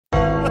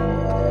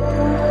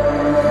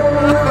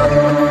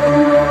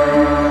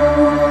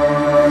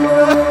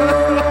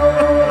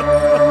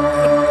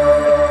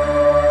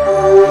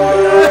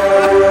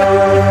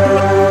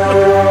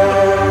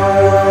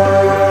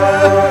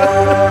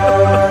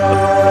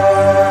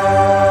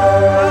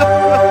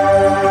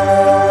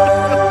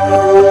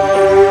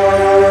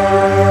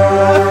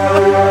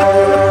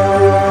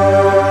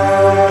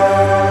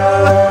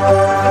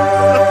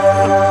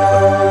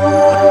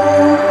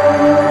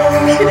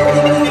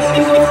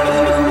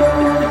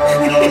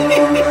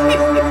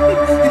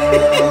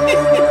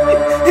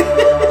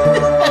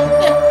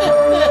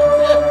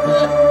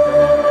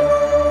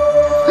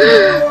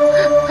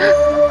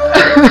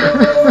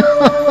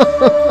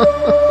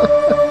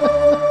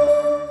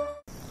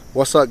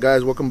What's up,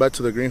 guys? Welcome back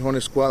to the Green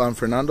Hornet Squad. I'm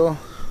Fernando.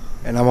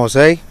 And I'm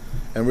Jose.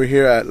 And we're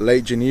here at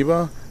Lake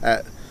Geneva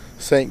at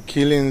St.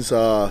 Kilian's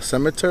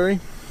cemetery.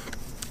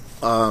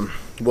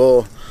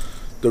 Well,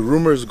 the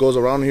rumors goes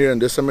around here in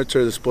this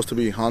cemetery is supposed to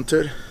be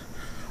haunted.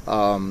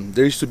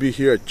 There used to be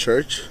here a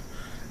church,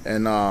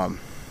 and the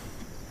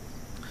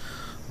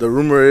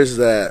rumor is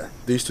that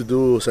they used to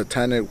do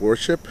satanic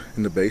worship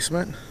in the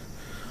basement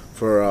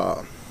for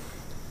a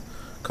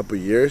couple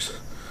of years,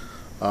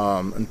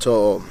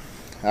 until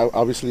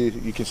obviously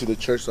you can see the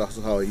church. That's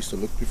how it used to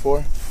look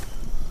before.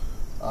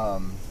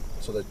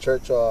 So the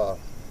church,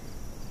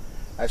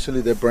 actually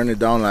they burned it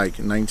down like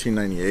in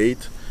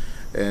 1998,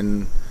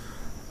 and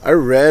I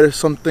read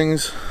some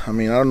things. I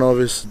mean, I don't know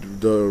if it's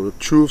the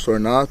truth or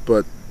not,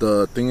 but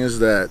the thing is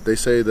that they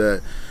say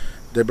that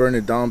they burned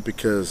it down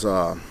because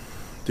there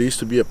used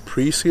to be a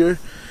priest here,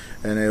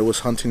 and it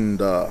was hunting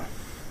the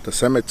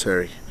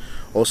cemetery,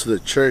 also the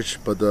church,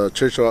 but the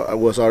church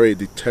was already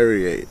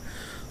deteriorated.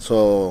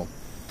 So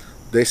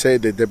they say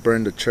that they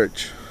burned the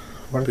church.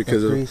 What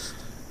because the priest?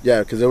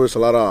 Yeah, because there was a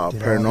lot of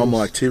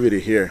paranormal activity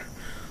here.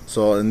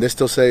 So, and they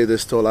still say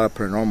there's still a lot of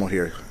paranormal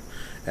here.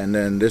 And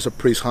then there's a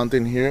priest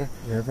hunting here.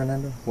 You heard,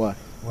 Fernando? What?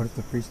 What if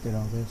the priest did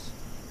all this?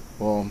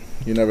 Well,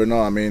 you never know.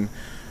 I mean,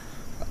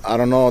 I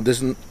don't know.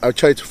 I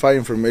tried to find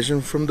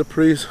information from the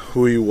priest,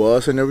 who he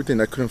was and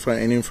everything. I couldn't find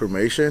any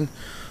information.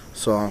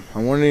 So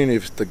I'm wondering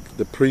if the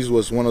priest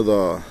was one of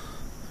the,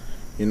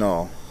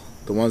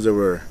 the ones that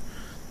were,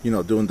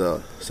 doing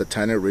the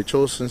satanic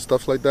rituals and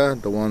stuff like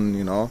that. The one,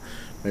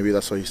 maybe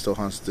that's why he still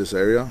haunts this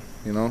area,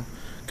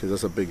 because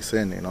that's a big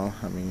sin,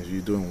 I mean, if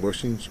you're doing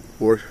worshiping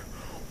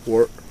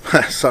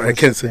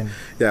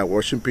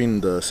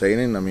the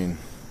Satan, I mean,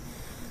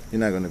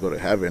 you're not going to go to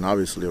heaven,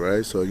 obviously,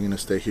 right? So you're going to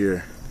stay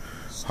here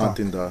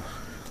hunting the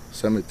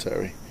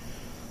cemetery.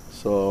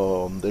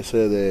 So they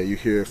say that you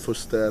hear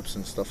footsteps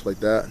and stuff like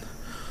that.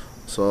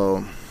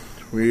 So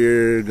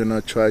we're going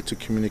to try to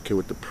communicate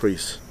with the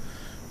priest,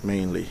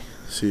 mainly,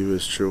 see if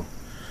it's true.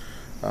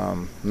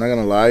 I'm not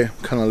gonna lie, I'm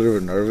kind of a little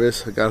bit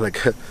nervous. I got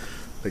like a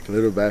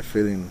little bad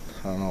feeling.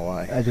 I don't know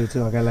why. I do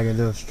too. I got like a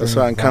little strange. That's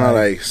why I'm kind of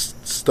like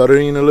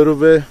stuttering a little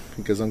bit,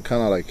 because I'm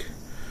kind of like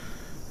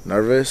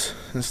nervous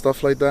and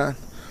stuff like that.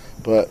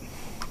 But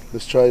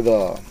let's try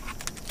the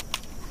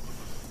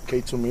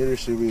K2 meter,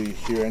 see if we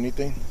hear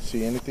anything,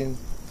 see anything.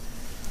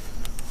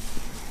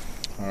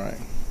 All right.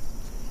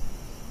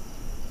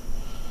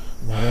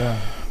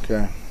 Yeah.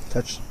 Okay.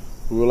 Touch.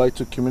 We would like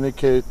to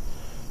communicate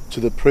to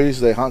the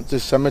priests. They haunt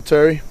this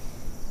cemetery.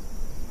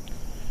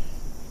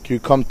 Can you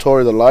come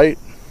toward the light?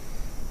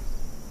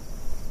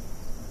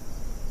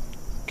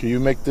 Can you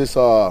make this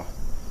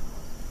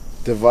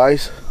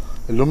device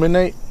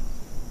illuminate?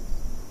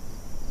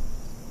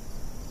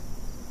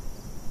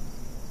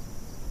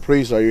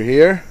 Priest, are you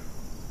here?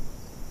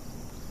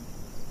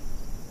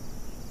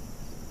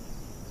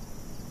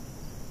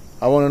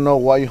 I want to know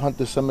why you hunt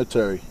the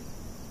cemetery.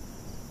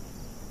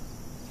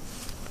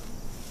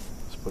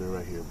 Let's put it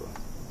right here, bro.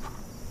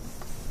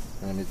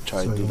 Let me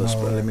try to do the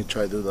spirit. Let me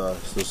try to do the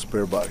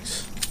spirit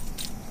box.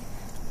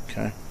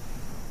 Okay.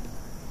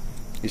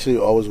 Usually,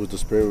 always with the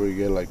spirit, we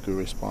get like good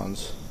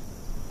response.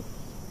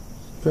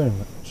 Pretty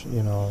much,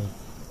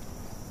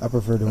 I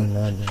prefer doing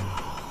that. Did I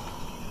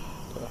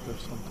hear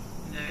something?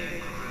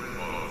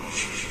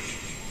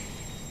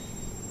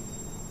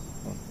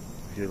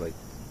 I hear like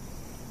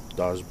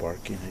dogs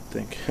barking. I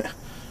think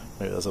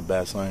maybe that's a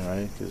bad sign,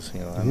 right? Because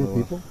you hear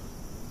people.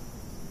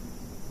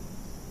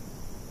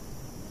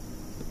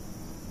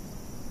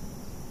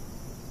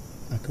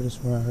 I could have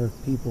sworn I heard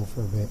people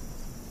for a bit.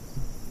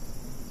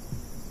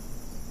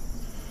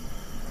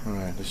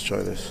 Alright, let's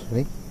try this.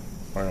 Ready?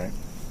 Alright.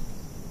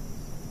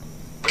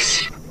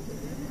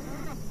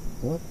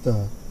 What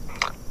the?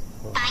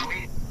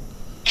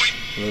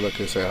 We would like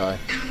to say hi.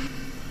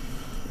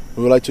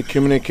 We would like to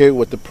communicate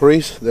with the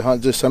priest. They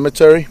haunt this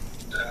cemetery.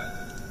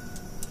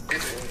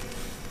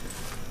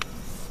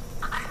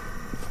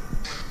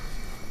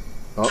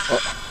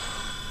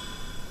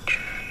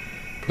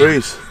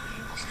 Priest,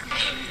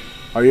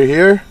 are you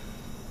here?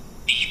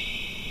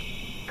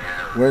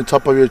 We're on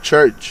top of your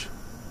church,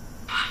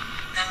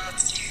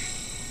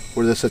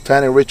 where the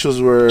satanic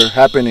rituals were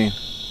happening.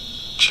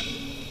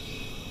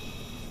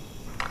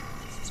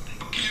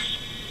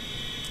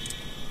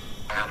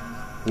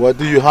 Why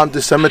do you haunt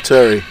the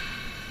cemetery?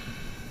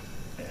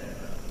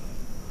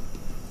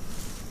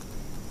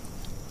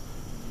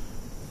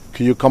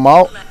 Can you come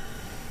out?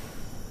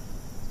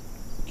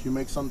 Can you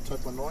make some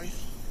type of noise?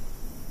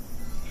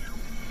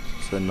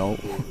 Said no.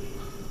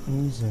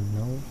 He said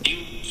no.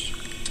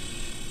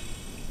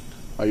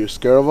 Are you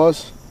scared of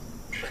us?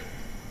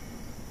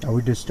 Are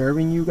we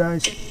disturbing you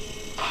guys?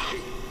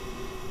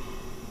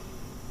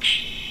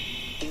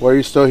 Why are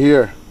you still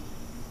here?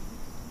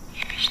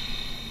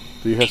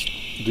 Do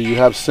you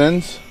have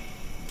sins?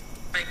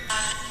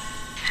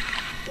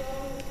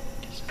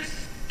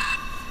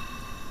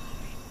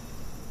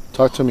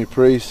 Talk to me,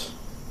 priest.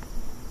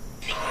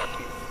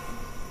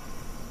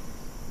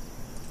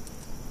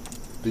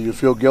 Do you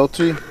feel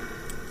guilty?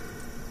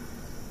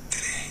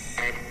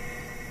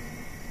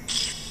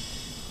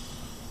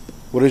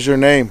 What is your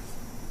name?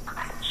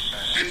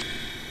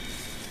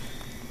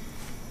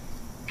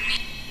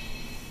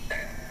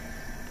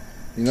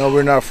 You know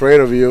we're not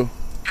afraid of you.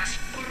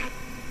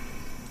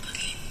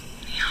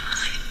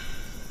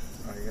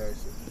 Alright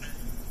guys.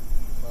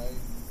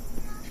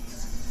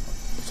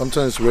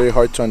 Sometimes it's very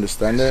hard to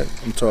understand it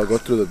until I go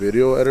through the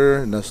video editor,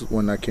 and that's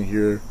when I can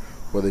hear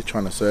what they're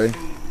trying to say.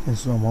 In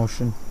slow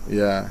motion.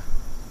 Yeah.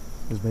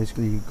 Because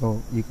basically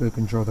you could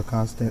control the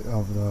constant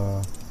of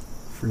the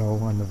flow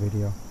on the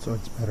video, so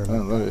it's better. I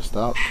don't know, it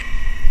stopped.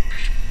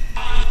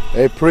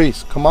 Hey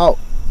priest, come out.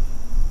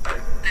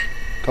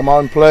 Come out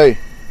and play.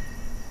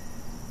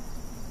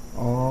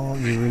 Oh,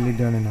 you really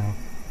done it now.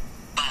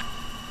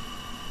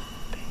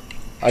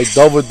 I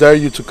double dare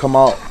you to come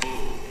out.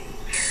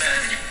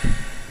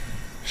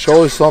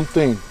 Show us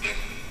something.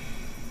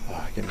 Oh,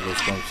 I can't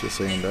believe I'm just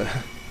saying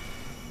that.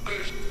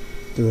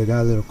 Dude, it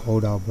got a little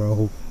cold out,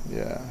 bro.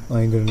 Yeah.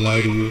 I ain't gonna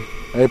lie to you.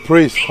 Hey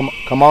priest,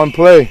 come out and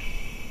play.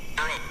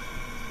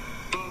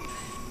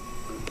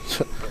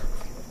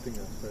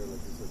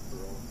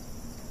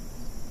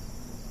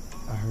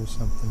 I heard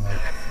something like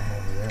from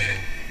over there.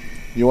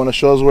 You want to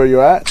show us where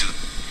you're at?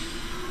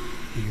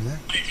 You hear that?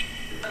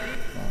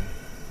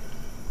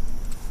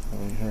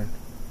 What you heard?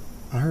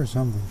 I heard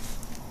something.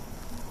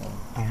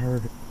 I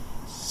heard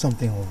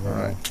something over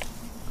there.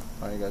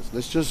 Alright guys,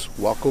 let's just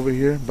walk over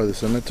here by the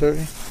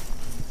cemetery.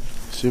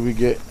 See if we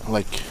get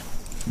like,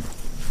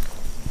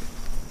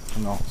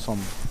 you know, some,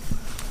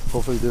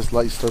 hopefully this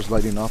light starts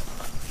lighting up.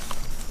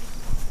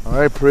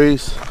 Alright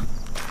priest,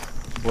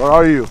 where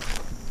are you?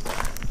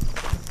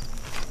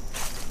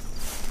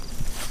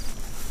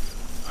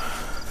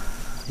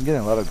 I'm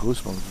getting a lot of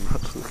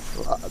goosebumps.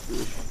 A lot,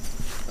 dude.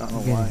 I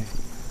don't know why.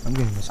 I'm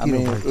getting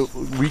mosquito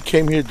bites. We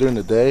came here during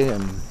the day,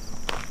 and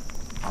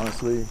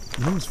honestly,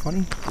 you know what's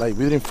funny? Like,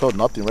 we didn't feel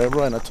nothing, right,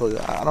 bro? And I told you,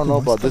 I don't know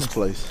about this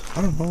place.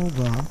 I don't know,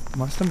 bro.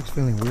 My stomach's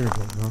feeling weird,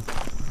 bro.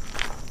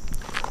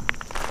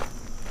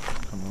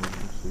 Come over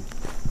here, see.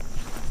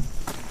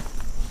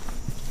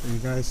 For you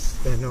guys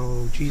that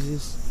know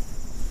Jesus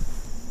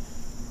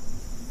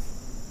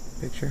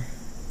picture.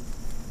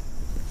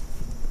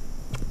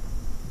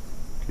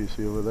 Can you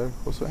see over there,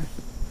 Jose?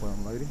 Where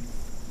I'm lighting?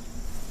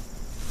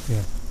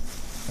 Yeah.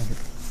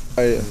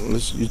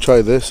 You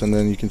try this, and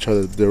then you can try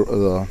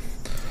the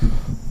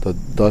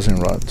dozen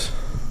rods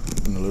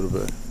in a little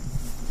bit.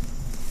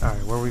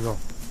 Alright, where we go?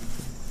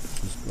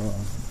 Just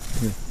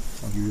here,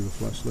 I'll give you the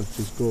flashlight.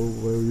 Just go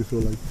wherever you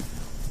feel like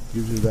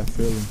gives you that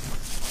feeling.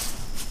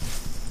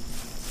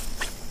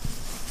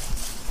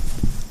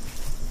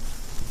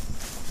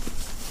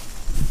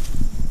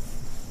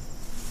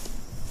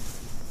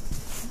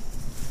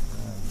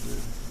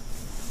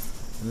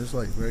 And it's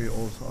like very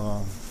old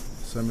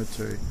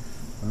cemetery.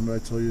 Remember I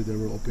told you they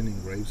were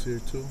opening graves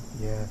here too?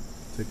 Yeah.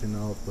 Taking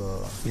out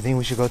the... You think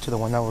we should go to the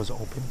one that was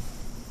open?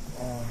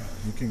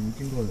 You can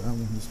go to that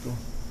one. Let's go.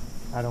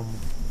 I don't...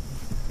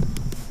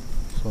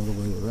 It's all the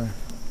way over there.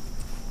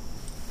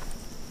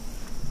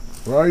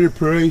 Where are you,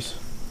 priest?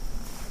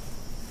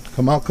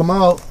 Come out, come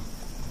out.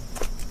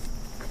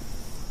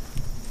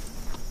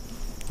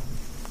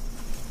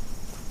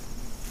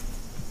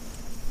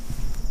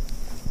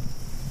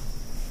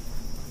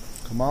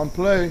 Come on,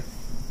 play.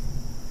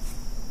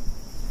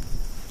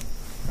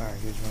 Alright,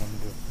 here's what I'm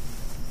gonna do.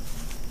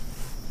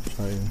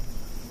 Try it.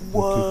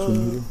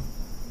 Whoa.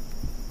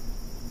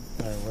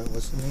 Alright,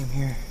 what's the name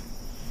here?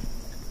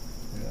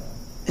 Yeah.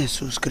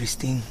 Jesus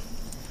Christine.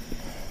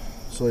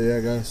 So yeah,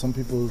 guys, some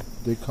people,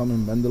 they come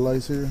and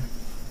vandalize here.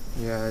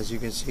 Yeah, as you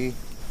can see.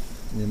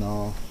 You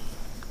know.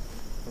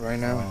 Right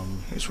now,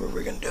 here's what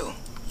we're gonna do.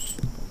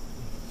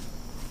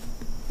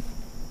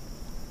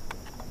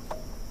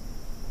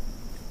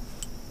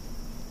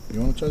 You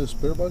wanna try the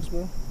spirit box,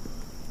 bro?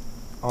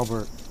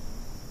 Albert.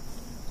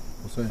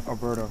 What's that?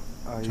 Alberto,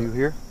 are you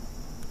here?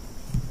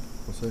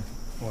 What's that?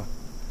 What?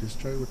 Just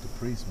try it with the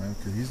priest, man,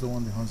 because he's the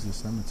one that haunts the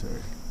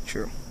cemetery.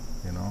 True.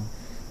 You know?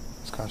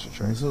 Let's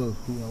concentrate. This is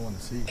who I want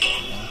to see.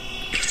 You know?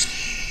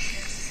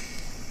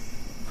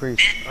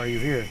 Priest, are you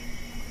here?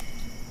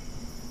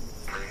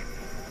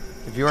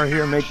 If you are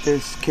here, make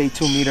this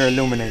K2 meter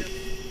illuminate.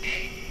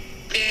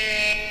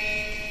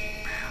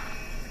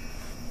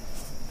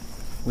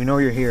 We know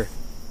you're here.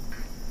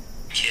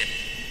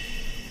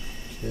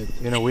 Shit.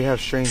 You know, we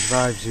have strange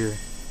vibes here.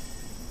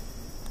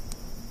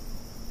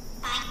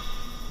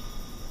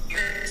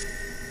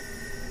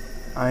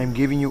 I am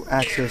giving you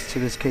access to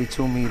this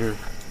K2 meter.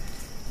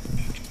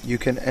 You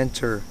can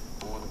enter.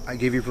 I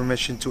give you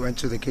permission to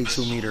enter the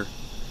K2 meter.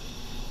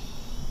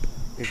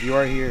 If you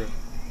are here,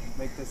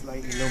 make this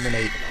light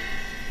illuminate.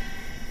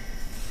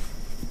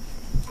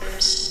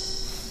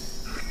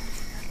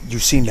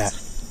 You've seen that.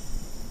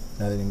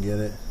 I didn't get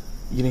it.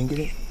 You didn't get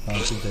it? I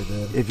don't think I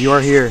did. If you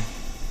are here,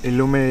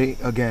 illuminate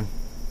again.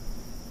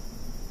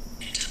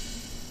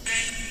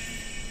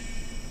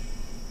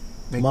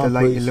 Make the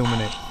light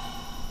illuminate.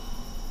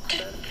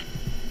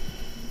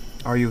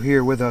 Are you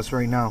here with us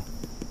right now?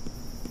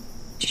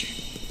 Do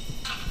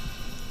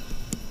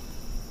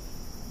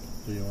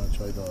you want to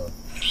try the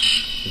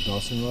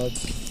Dawson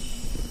rods?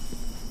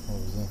 What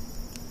was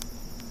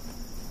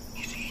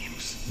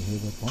hear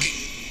that bump?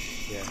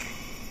 Yeah.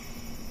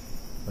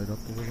 Right up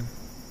over there.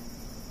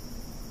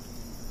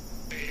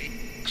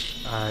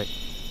 Alright.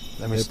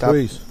 Let me Hey, stop.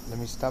 please. Let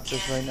me stop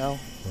this right now.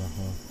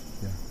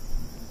 Yeah.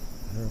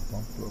 I heard a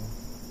bump, bro.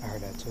 I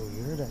heard that too.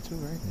 You heard that too,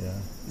 right? Yeah.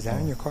 Is that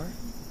in your car?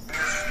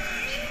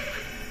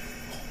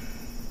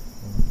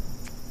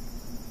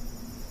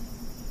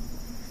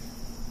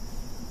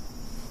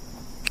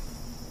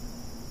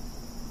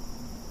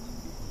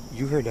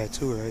 You heard that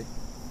too, right?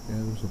 Yeah,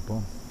 there was a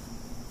bump.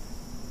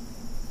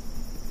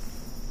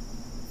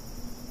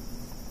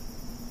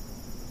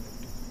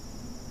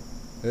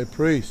 Hey,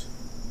 priest.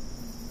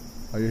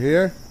 Are you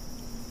here?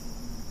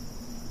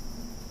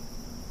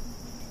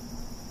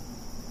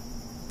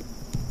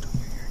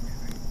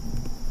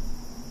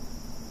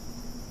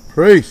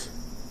 Priest.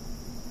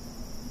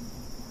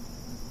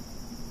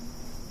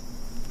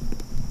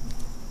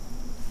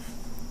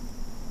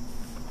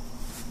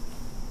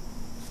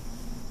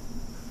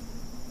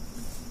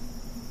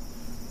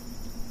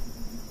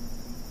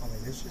 I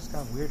mean, this just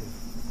got weirder.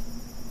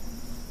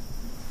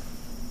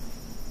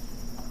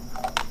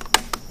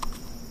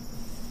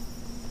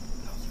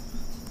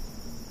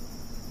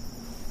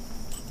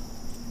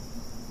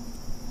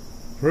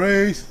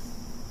 Priest.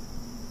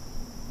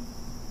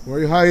 Where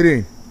are you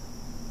hiding?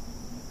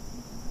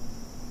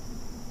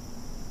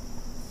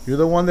 You're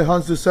the one that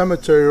hunts the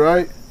cemetery,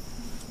 right?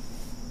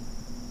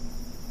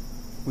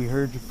 We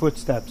heard your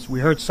footsteps. We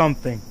heard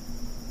something.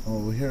 Oh,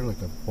 we hear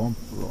like a bump,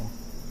 bro.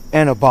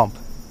 And a bump.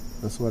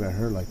 That's what I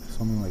heard, like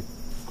something like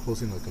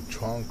closing like a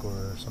trunk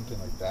or something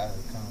like that.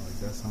 Kind of like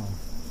that sound.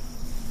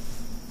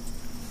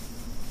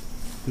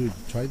 Dude,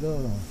 try the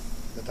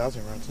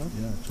 1,000 rounds, no?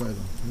 yeah, try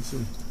them. Let me see.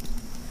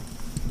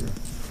 Here.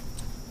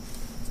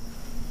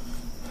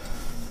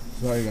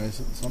 Sorry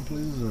guys, some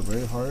places are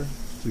very hard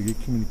to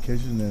get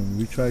communication, and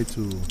we try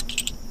to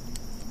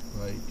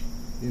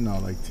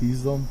like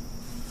tease them,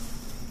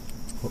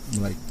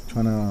 like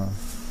trying to,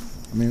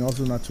 I mean,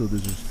 also not to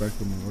disrespect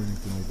them or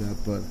anything like that,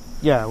 but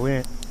Yeah, we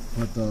ain't.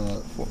 but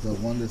the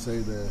one they say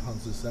that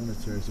hunts the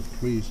cemetery is a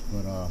priest,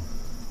 but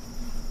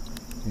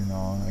you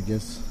know, I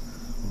guess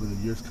over the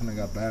years kind of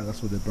got bad.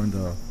 That's why they burned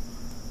the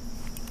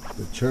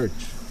church.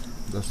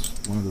 That's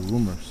one of the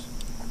rumors.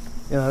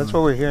 Yeah, that's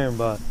what we're hearing,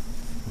 but.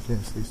 Okay,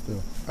 stay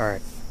still.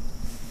 Alright.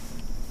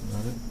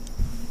 Got it?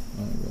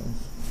 Alright, guys.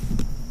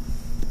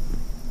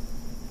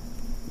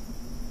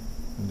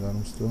 You got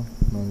him still?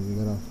 No, you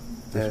gotta.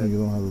 This one you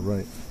don't have it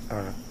right.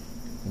 Alright.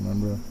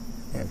 Remember?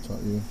 Yeah. I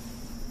taught you.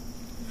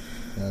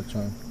 Yeah,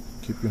 try.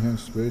 Keep your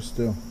hands very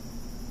still.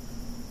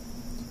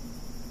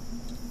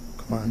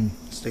 Come on.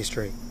 Stay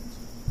straight.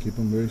 Keep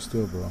them very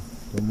still, bro.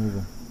 Don't move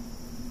them.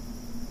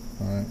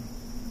 Alright.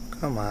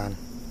 Come on.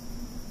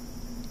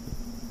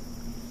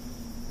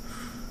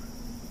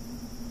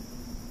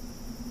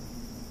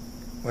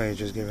 Wait,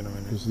 just giving him a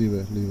minute. Just leave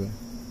it, leave it.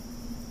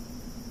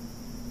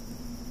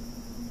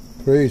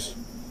 Praise.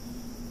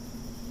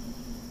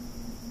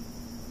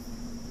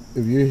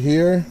 If you're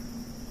here,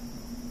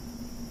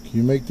 can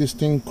you make this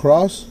thing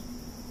cross?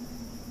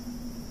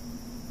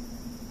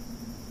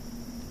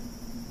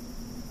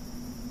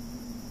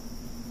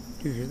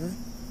 Do you hear that?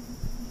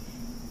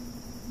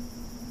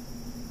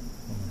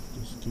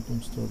 Just keep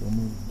them still. Don't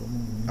move. Don't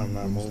move. I'm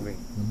not moving.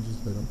 Let me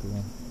just light up the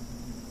one.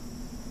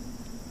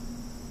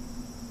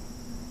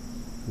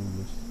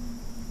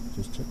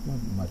 Just check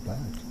my back.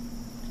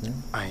 Okay?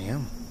 I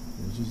am.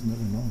 You just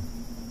never know.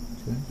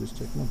 Okay? Just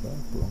check my back,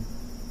 bro.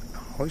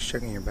 I'm always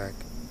checking your back.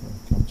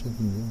 Okay, I'm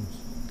checking yours.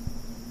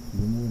 You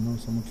never know,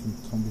 someone can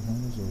come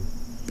behind us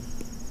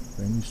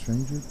or any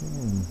stranger, bro,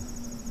 and you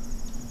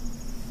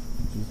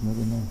just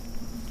never know.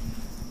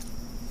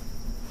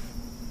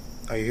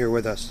 Are you here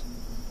with us?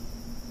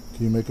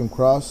 Can you make them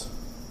cross?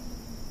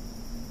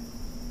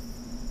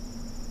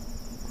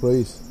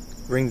 Please.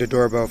 Ring the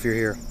doorbell if you're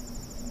here.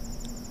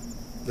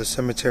 The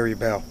cemetery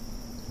bell.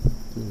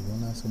 Dude,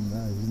 don't ask him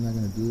that. He's not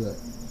gonna do that.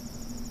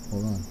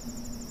 Hold on.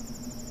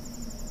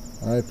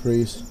 Alright,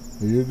 priest.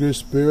 If you're a good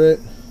spirit,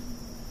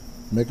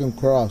 make him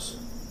cross.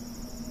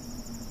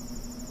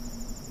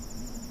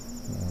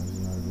 No, he's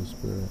not a good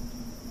spirit.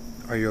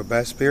 Are you a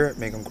bad spirit?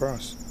 Make him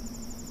cross.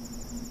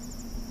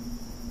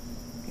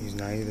 He's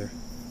not either.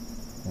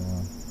 Hold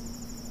on.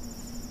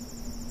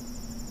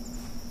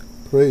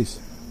 Priest,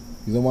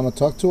 you don't want to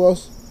talk to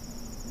us?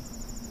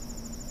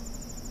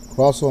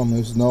 Cross him.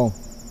 It's no.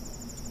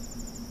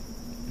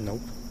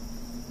 Nope.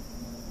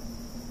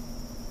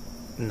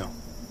 No.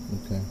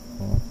 Okay,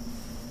 hold on.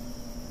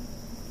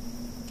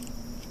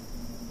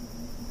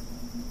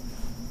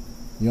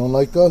 You don't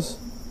like us?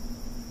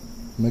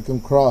 Make him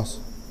cross.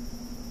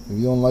 If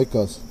you don't like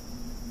us.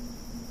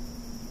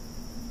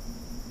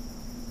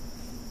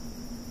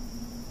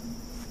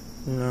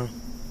 No.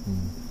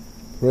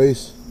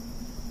 Praise.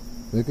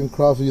 Make him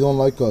cross if you don't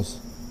like us.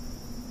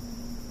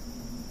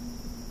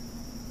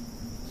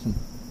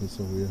 It's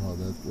so weird how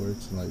that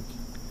works. Like,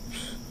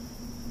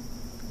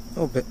 A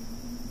little bit.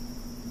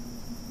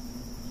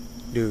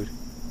 Dude.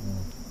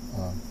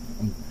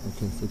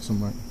 okay, fix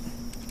him right.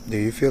 Do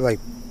you feel like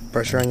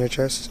pressure on your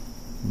chest?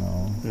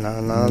 No.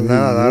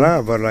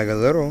 No, but like a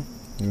little.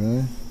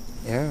 Really?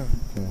 Yeah.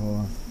 Okay, hold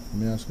on.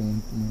 Let me ask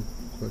one more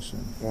question.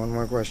 One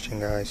more question,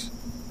 guys.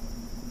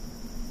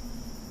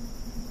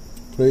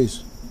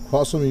 Please,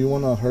 cross him. You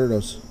want to hurt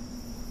us?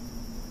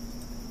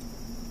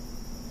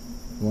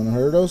 You want to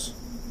hurt us?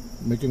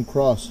 Make him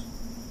cross.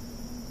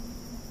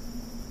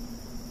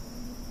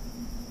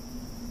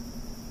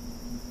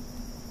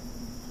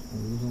 He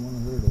doesn't want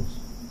to hurt us.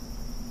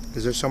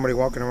 Is there somebody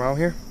walking around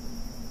here?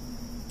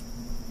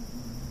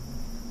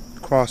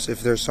 Cross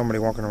if there's somebody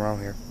walking around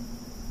here.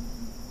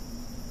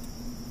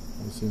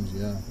 It seems,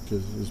 yeah,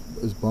 because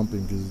it's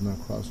bumping because it's not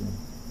crossing.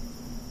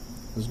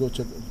 Let's go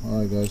check.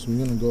 Alright, guys,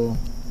 we're gonna go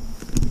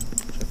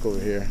check over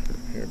here.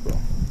 Here, bro.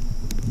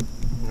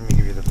 Let me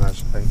give you the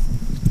flashlight.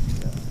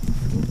 Yeah.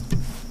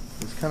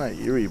 It's kind of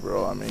eerie,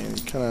 bro. I mean,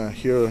 you kind of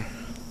hear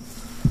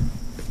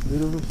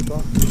little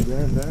stuff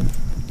there and there.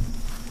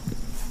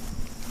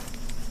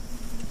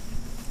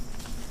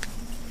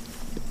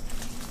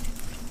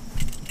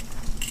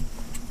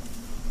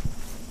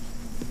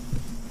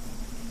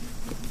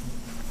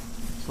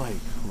 It's like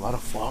a lot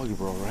of fog,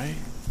 bro, right?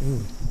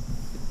 Dude,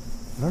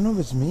 I don't know if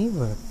it's me,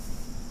 but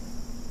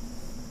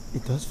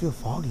it does feel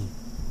foggy.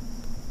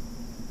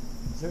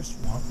 Is there a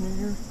swamp near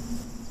here?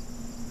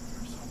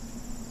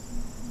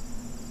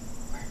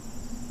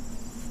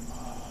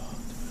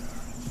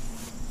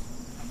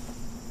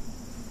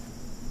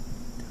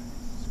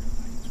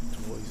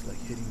 Toys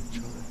like hitting each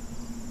other.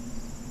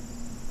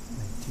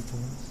 Like two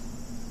toys?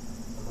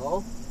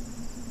 Hello?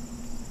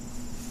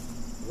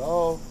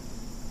 Hello?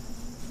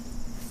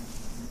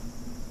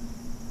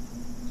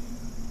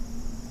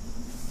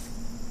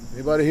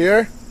 Anybody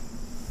here?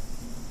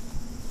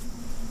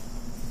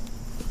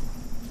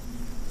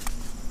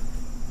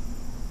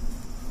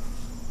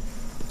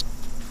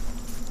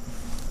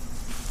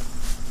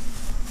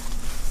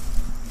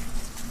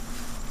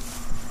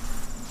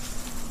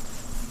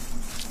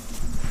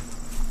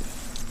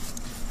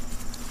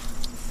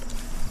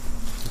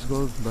 Let's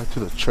go back to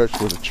the church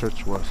where the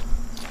church was.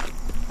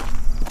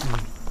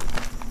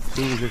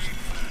 See,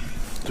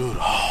 dude,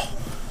 oh,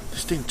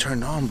 this thing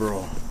turned on,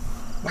 bro.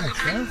 By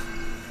itself?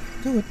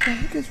 Dude, what the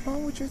heck is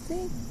wrong with your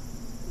thing?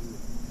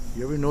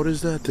 You ever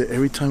notice that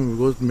every time we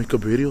go to make a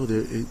video,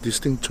 this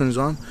thing turns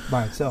on?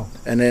 By itself.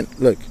 And then,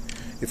 look,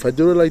 if I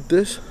do it like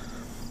this,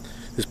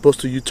 it's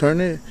supposed to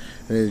U-turn it,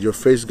 and your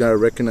face gotta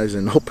recognize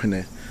and open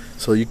it.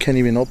 So you can't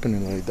even open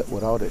it like that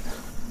without it.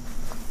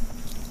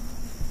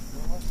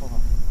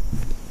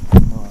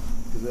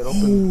 Is it open?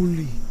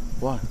 Holy.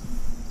 What?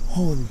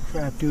 Holy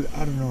crap, dude.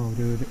 I don't know,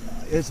 dude.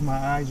 It's my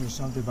eyes or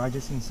something, but I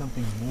just seen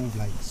something move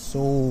like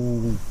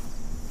so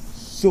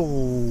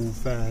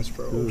fast,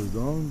 bro. Dude,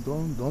 don't.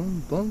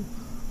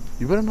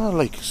 You better not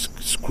like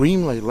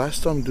scream like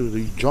last time, dude.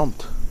 You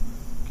jumped.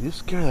 You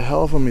scared the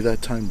hell out of me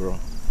that time, bro.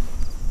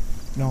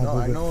 No,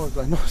 I know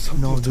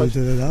something. No, dude,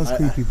 that was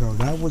creepy, bro.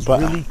 That was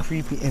really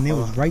creepy, and it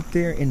was right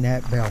there in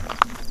that bell.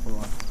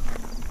 Hold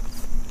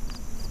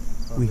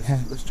on.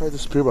 Let's try the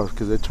spirit box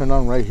because they turned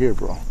on right here,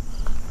 bro.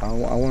 I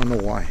want to know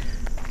why.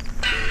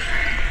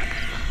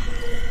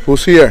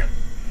 Who's here?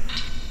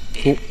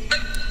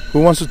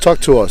 Who wants to talk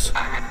to us?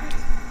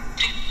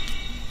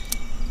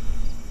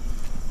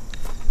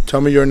 Tell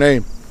me your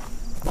name.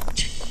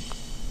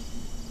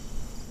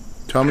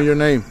 Tell me your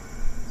name.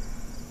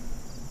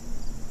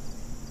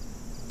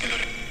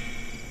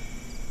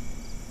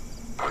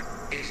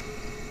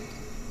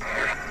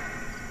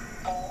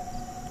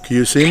 Can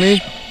you see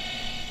me?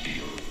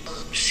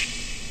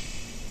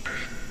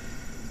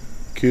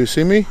 Can you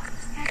see me?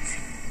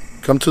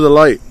 Come to the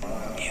light.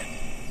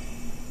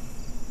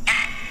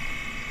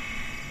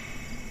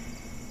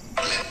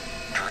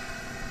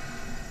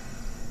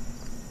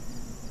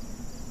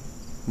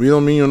 We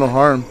don't mean you no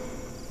harm.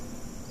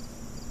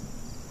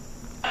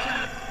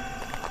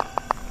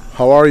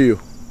 How are you?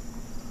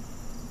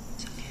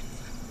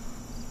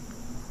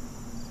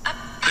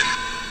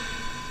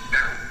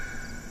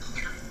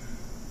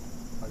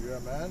 Are you a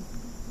man?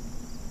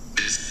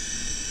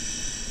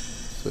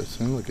 So it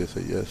seems like I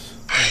said yes.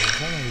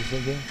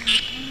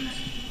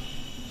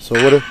 So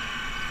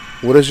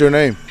what is your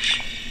name?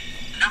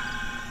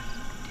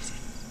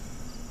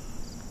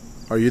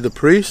 Are you the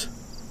priest?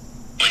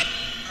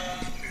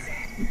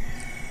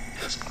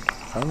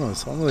 I don't know, it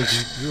sounds like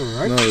You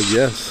alright? No,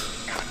 yes.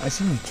 I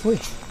seen him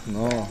twitch.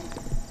 No.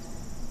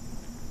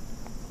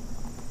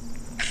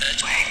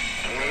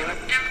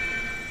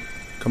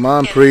 Come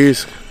on,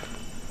 priest.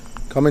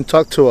 Come and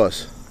talk to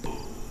us.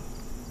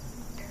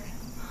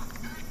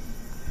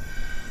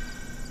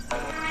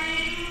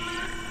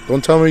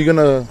 Don't tell me you're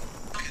gonna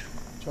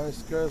try to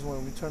scare us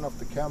when we turn off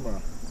the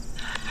camera.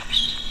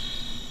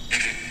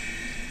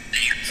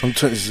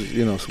 Sometimes,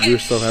 you know, weird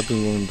stuff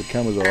happens when the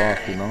cameras are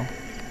off, you know?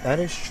 That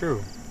is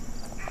true.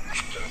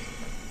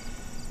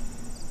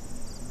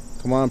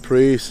 Come on,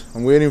 priest.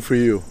 I'm waiting for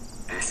you.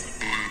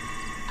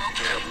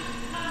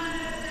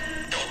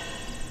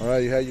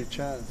 Alright, you had your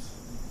chance.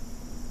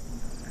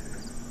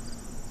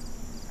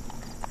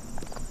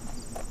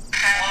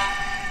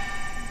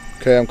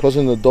 Okay, I'm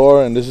closing the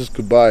door and this is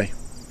goodbye.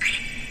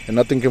 and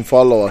nothing can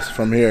follow us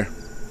from here,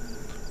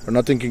 or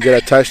nothing can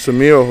get attached to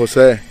me or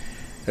Jose.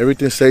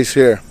 Everything stays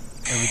here.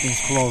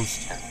 Everything's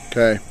closed.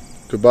 Okay,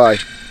 goodbye.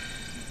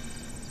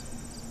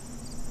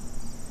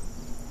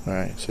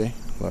 Alright, see?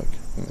 Look,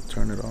 I'm gonna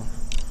turn it off.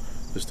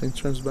 This thing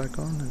turns back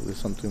on? There's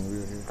something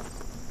weird here.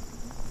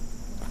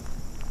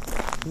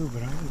 Dude,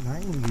 but I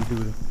ain't really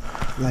do it.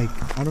 Like,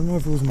 I don't know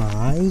if it was my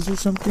eyes or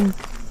something,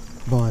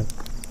 but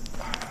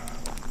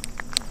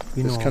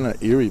It's kind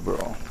of eerie,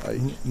 bro. Like,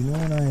 you know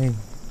when I'm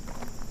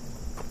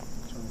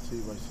trying to see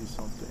if I see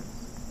something.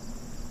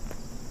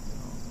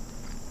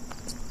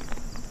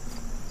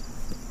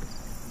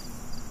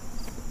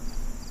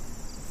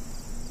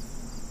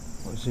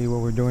 Let's see what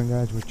we're doing,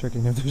 guys. We're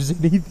checking if there's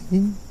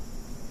anything.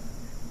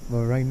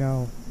 But right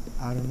now,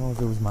 I don't know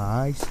if it was my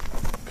eyes.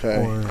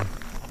 Okay. Or,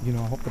 you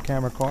know, I hope the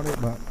camera caught it,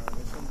 but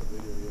Let's end the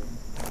video here.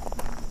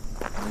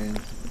 I mean,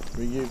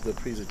 we gave the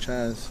priest a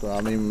chance. So,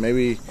 I mean,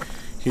 maybe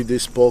he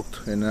did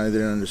spoke and I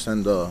didn't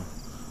understand the,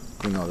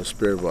 you know, the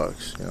spirit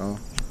box, you know.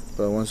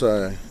 But once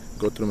I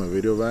go through my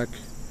video back,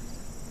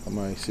 I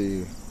might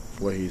see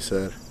what he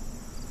said.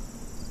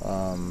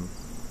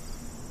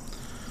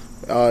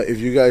 If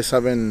you guys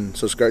haven't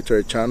subscribed to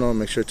our channel,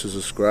 make sure to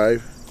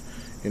subscribe.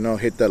 You know,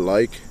 hit that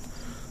like.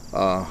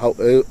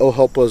 It'll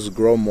help us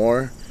grow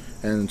more,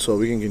 and so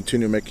we can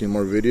continue making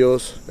more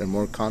videos and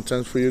more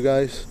content for you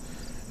guys,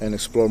 and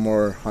explore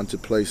more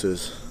haunted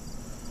places.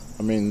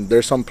 I mean,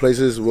 there's some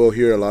places we'll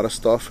hear a lot of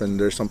stuff, and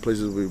there's some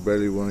places we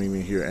barely won't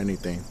even hear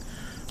anything.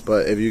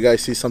 But if you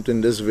guys see something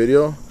in this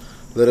video,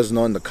 let us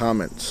know in the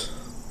comments,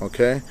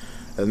 okay?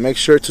 And make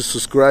sure to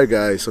subscribe,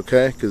 guys,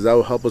 okay? Because that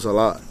will help us a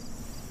lot.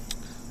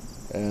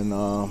 And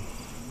I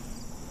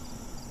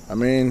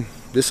mean,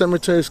 this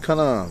cemetery is kind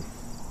of,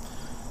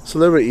 it's a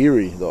little bit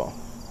eerie, though.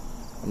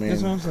 I mean,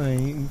 that's what I'm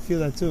saying. You feel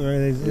that too, right?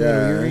 It's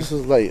yeah, it's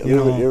just like a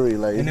little bit eerie.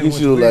 Like, it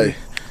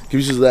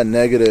gives you that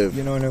negative.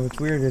 You know, and what's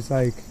weird is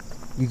like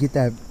you get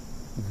that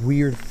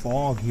weird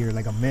fog here,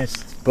 like a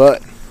mist.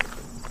 But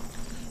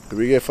if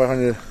we get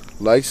 500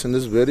 likes in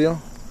this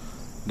video,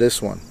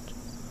 this one,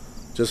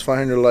 just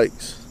 500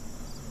 likes,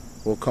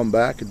 we'll come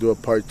back and do a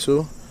part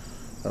 2,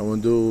 and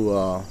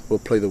we'll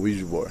play the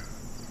Ouija board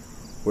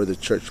where the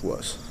church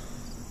was,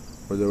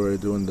 where they were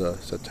doing the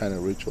satanic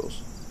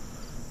rituals.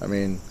 I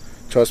mean,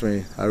 trust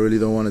me, I really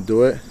don't want to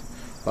do it.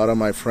 A lot of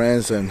my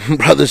friends and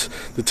brothers,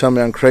 they tell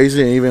me I'm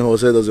crazy, and even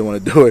Jose doesn't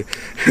want to do it,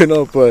 you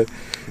know. But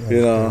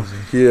you know,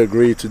 he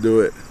agreed to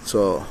do it.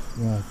 So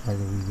yeah,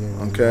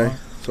 okay.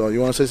 So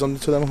you want to say something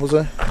to them,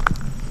 Jose?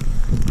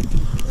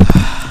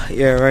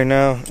 Yeah, right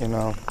now, you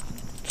know,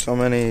 so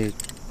many,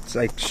 it's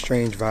like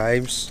strange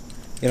vibes.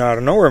 You know, out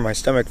of nowhere, my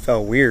stomach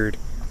felt weird,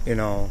 you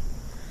know,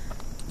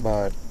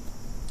 but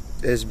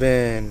it's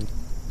been,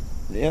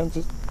 yeah,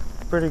 just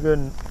pretty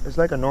good. It's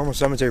like a normal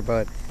cemetery,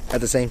 but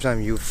at the same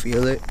time, you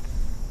feel it.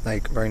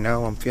 Like right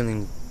now, I'm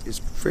feeling, it's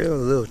feeling a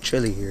little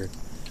chilly here,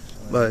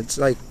 but it's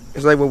like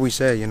what we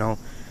said, you know.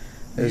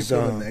 It's, you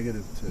feel the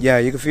negative too. Yeah,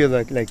 you can feel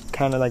like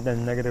kind of like that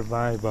negative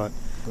vibe, but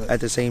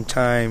at the same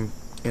time,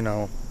 you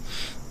know.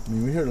 I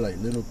mean, we heard like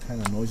little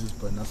kind of noises,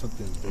 but not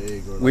something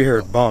big. Or We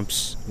heard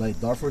bumps. Like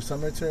DARTFORD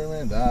Cemetery,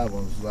 man. That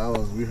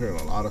was. We heard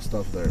a lot of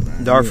stuff there,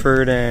 man.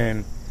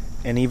 DARTFORD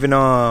and even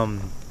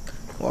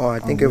well, I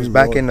think it was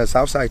back in the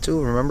south side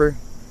too. Remember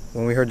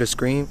when we heard the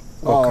scream?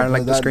 Well, kind of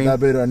like the scream. That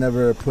bit I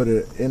never put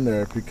it in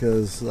there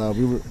because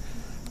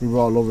we were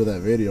all over that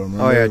video.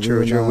 Remember? Oh yeah,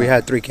 true. We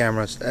had 3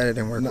 cameras. That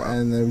didn't work well.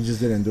 And we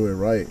just didn't do it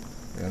right,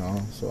 you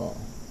know. So.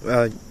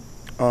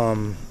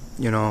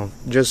 You know,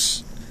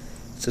 just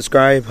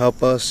subscribe,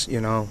 help us, you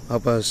know,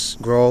 help us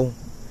grow,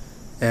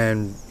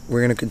 and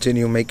we're gonna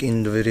continue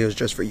making the videos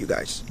just for you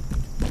guys.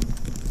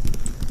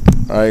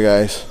 Alright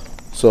guys,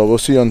 so we'll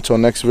see you until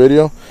next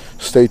video.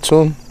 Stay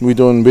tuned, we're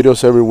doing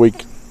videos every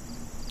week.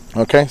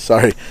 Okay,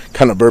 sorry,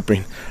 kind of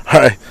burping.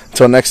 Alright,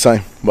 until next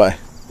time, bye.